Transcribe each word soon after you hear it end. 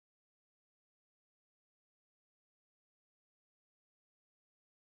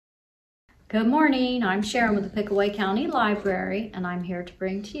Good morning, I'm Sharon with the Pickaway County Library, and I'm here to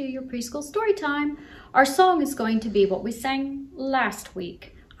bring to you your preschool story time. Our song is going to be what we sang last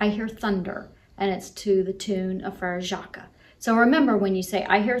week, I Hear Thunder, and it's to the tune of Frere Jacques. So remember, when you say,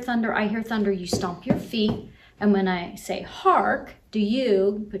 I hear thunder, you stomp your feet, and when I say hark,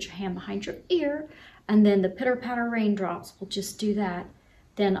 you put your hand behind your ear, and then the pitter-patter raindrops will just do that.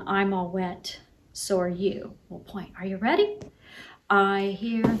 Then I'm all wet, so are you. We'll point. Are you ready? I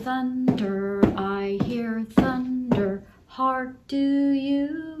hear thunder, hark do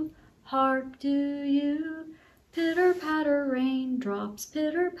you, pitter-patter raindrops,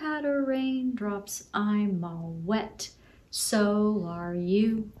 I'm all wet, so are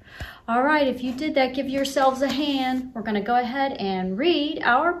you. All right, if you did that, give yourselves a hand. We're gonna go ahead and read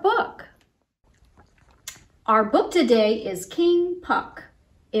our book. Our book today is King Puck.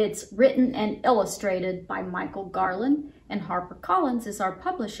 It's written and illustrated by Michael Garland, and HarperCollins is our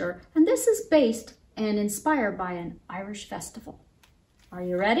publisher, and this is based and inspired by an Irish festival. Are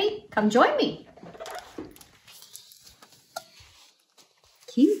you ready? Come join me.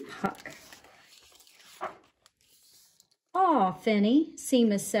 King Puck. "Aw, Finny,"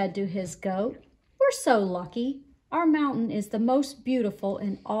 Seamus said to his goat, "we're so lucky. Our mountain is the most beautiful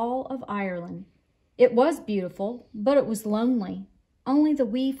in all of Ireland." It was beautiful, but it was lonely. Only the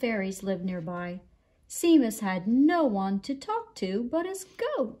wee fairies lived nearby. Seamus had no one to talk to but his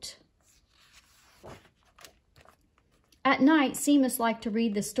goat. At night, Seamus liked to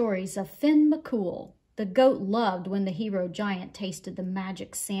read the stories of Finn McCool. The goat loved when the hero giant tasted the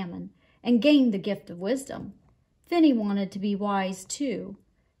magic salmon and gained the gift of wisdom. Finny wanted to be wise too.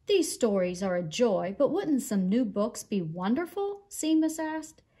 "These stories are a joy, but wouldn't some new books be wonderful?" Seamus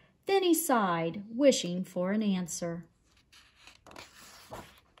asked. Finny sighed, wishing for an answer.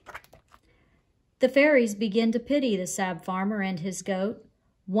 The fairies began to pity the sad farmer and his goat.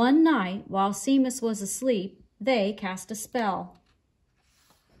 One night, while Seamus was asleep, they cast a spell.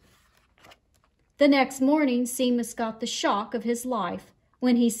 The next morning, Seamus got the shock of his life.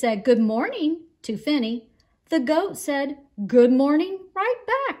 When he said, "Good morning," to Finny, the goat said, "Good morning," right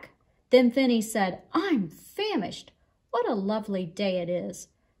back. Then Finny said, "I'm famished. What a lovely day it is.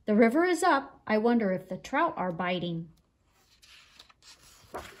 The river is up. I wonder if the trout are biting."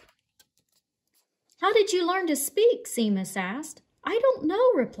 "How did you learn to speak?" Seamus asked. "I don't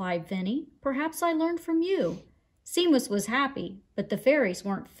know," replied Finny. "Perhaps I learned from you." Seamus was happy, but the fairies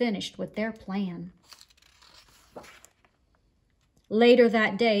weren't finished with their plan. Later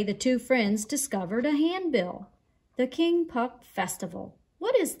that day, the two friends discovered a handbill. "The King Puck Festival."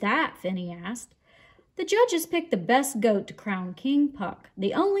 "What is that?" Finny asked. "The judges picked the best goat to crown King Puck,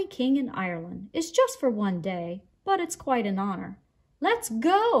 the only king in Ireland. It's just for one day, but it's quite an honor." "Let's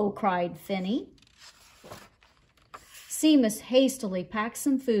go!" cried Finny. Seamus hastily packed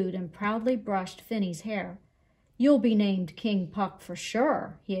some food and proudly brushed Finny's hair. "You'll be named King Puck for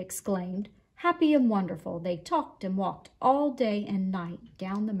sure," he exclaimed. Happy and wonderful, they talked and walked all day and night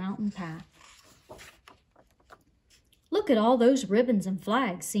down the mountain path. "Look at all those ribbons and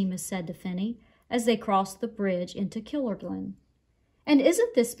flags," Seamus said to Finny as they crossed the bridge into Killerglen. "And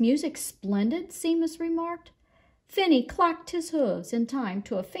isn't this music splendid?" Seamus remarked. Finny clacked his hooves in time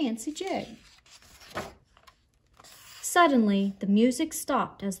to a fancy jig. Suddenly, the music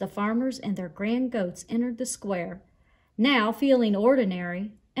stopped as the farmers and their grand goats entered the square. Now, feeling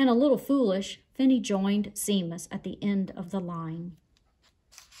ordinary and a little foolish, Finny joined Seamus at the end of the line.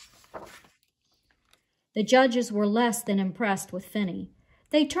 The judges were less than impressed with Finny.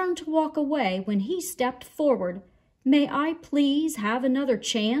 They turned to walk away when he stepped forward. "May I please have another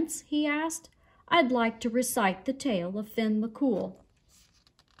chance?" he asked. "I'd like to recite the tale of Finn McCool."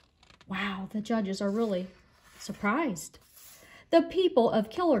 Wow, the judges are really surprised. The people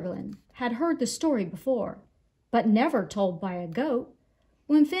of Killerglen had heard the story before, but never told by a goat.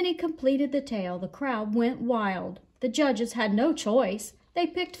 When Finny completed the tale, the crowd went wild. The judges had no choice. They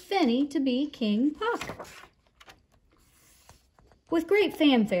picked Finny to be King Puck. With great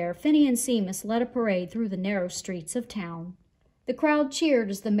fanfare, Finny and Seamus led a parade through the narrow streets of town. The crowd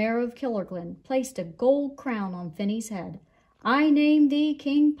cheered as the mayor of Killerglen placed a gold crown on Finny's head. "I name thee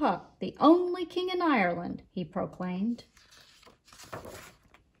King Puck, the only king in Ireland," he proclaimed.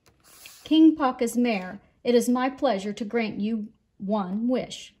 "King Puck is mayor. It is my pleasure to grant you one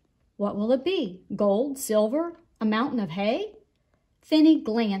wish." "What will it be? Gold, silver, a mountain of hay?" Finny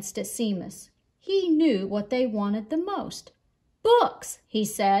glanced at Seamus. He knew what they wanted the most. "Books," he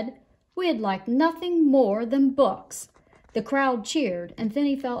said. "We'd like nothing more than books." The crowd cheered, and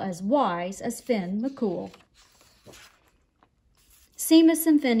Finny felt as wise as Finn McCool. Seamus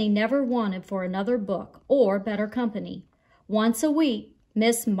and Finny never wanted for another book or better company. Once a week,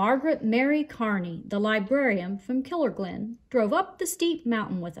 Miss Margaret Mary Carney, the librarian from Killerglen, drove up the steep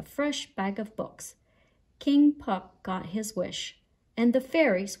mountain with a fresh bag of books. King Puck got his wish, and the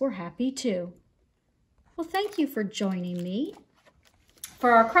fairies were happy too. Well, thank you for joining me.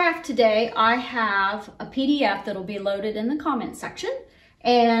 For our craft today, I have a PDF that'll be loaded in the comment section,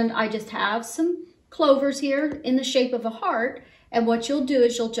 and I just have some clovers here in the shape of a heart. And what you'll do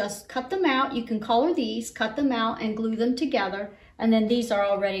is you'll just cut them out. You can color these, cut them out, and glue them together. And then these are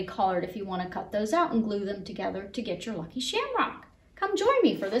already colored if you want to cut those out and glue them together to get your lucky shamrock. Come join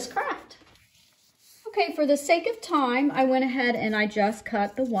me for this craft. Okay, for the sake of time, I went ahead and I just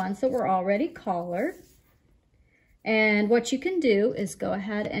cut the ones that were already colored. And what you can do is go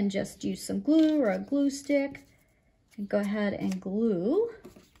ahead and just use some glue or a glue stick and go ahead and glue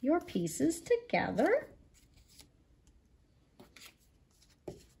your pieces together.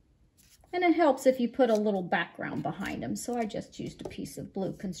 And it helps if you put a little background behind them. So I just used a piece of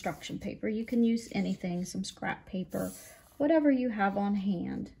blue construction paper. You can use anything, some scrap paper, whatever you have on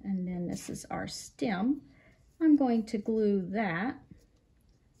hand. And then this is our stem. I'm going to glue that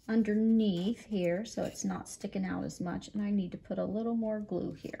underneath here so it's not sticking out as much. And I need to put a little more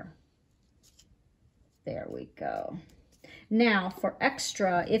glue here. There we go. Now for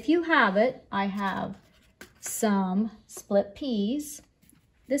extra, if you have it, I have some split peas.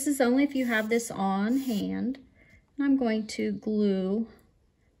 This is only if you have this on hand. I'm going to glue.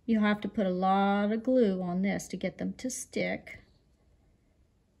 You'll have to put a lot of glue on this to get them to stick.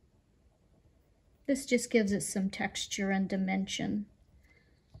 This just gives it some texture and dimension.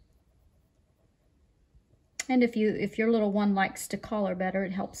 And if your little one likes to color better,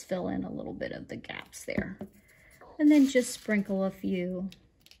 it helps fill in a little bit of the gaps there. And then just sprinkle a few.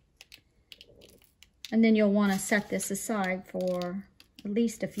 And then you'll want to set this aside for at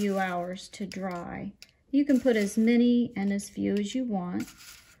least a few hours to dry. You can put as many and as few as you want.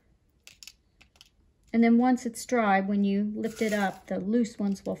 And then once it's dry, when you lift it up, the loose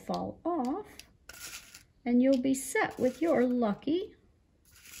ones will fall off. And you'll be set with your lucky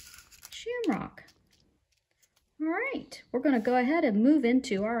shamrock. All right, we're going to go ahead and move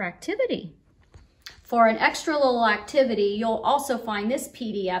into our activity. For an extra little activity, you'll also find this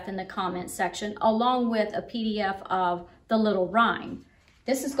PDF in the comment section, along with a PDF of the little rhyme.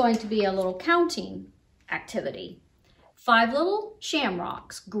 This is going to be a little counting activity. 5 little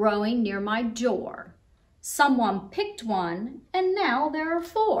shamrocks growing near my door. Someone picked one, and now there are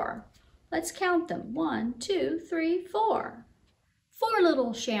 4. Let's count them. 1, 2, 3, 4. 4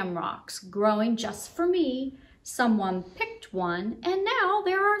 little shamrocks growing just for me. Someone picked one, and now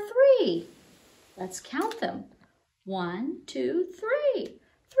there are 3. Let's count them. 1, 2, 3.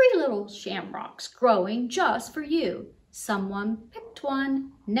 3 little shamrocks growing just for you. Someone picked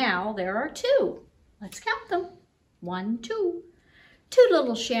one, now there are 2. Let's count them. 1, 2. 2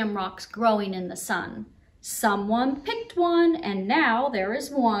 little shamrocks growing in the sun. Someone picked one, and now there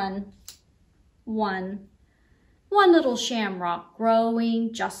is 1. 1. 1 little shamrock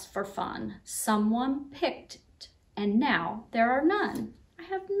growing just for fun. Someone picked it, and now there are none. I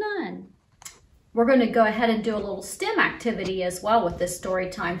have none. We're going to go ahead and do a little STEM activity as well with this story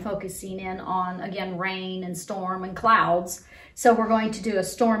time, focusing in on, again, rain and storm and clouds. So we're going to do a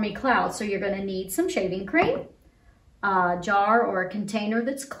stormy cloud. So you're going to need some shaving cream, a jar or a container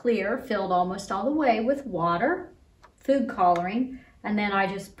that's clear, filled almost all the way with water, food coloring, and then I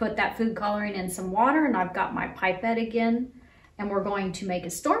just put that food coloring in some water, and I've got my pipette again, and we're going to make a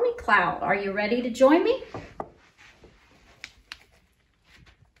stormy cloud. Are you ready to join me?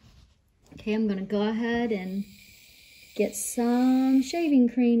 Okay, I'm going to go ahead and get some shaving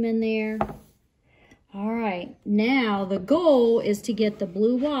cream in there. All right, now the goal is to get the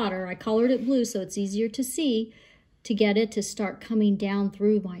blue water. I colored it blue so it's easier to see, to get it to start coming down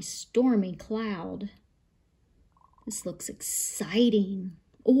through my stormy cloud. This looks exciting.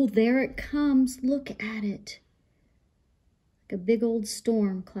 Oh, there it comes. Look at it. Like a big old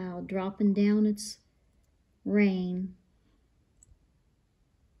storm cloud dropping down its rain.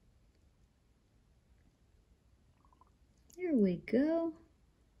 There we go.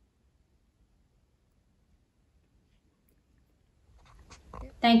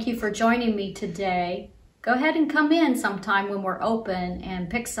 Thank you for joining me today. Go ahead and come in sometime when we're open and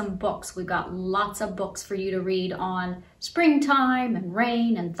pick some books. We've got lots of books for you to read on springtime and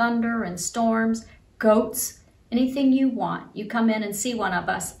rain and thunder and storms, goats, anything you want. You come in and see one of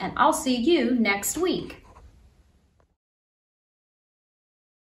us, and I'll see you next week.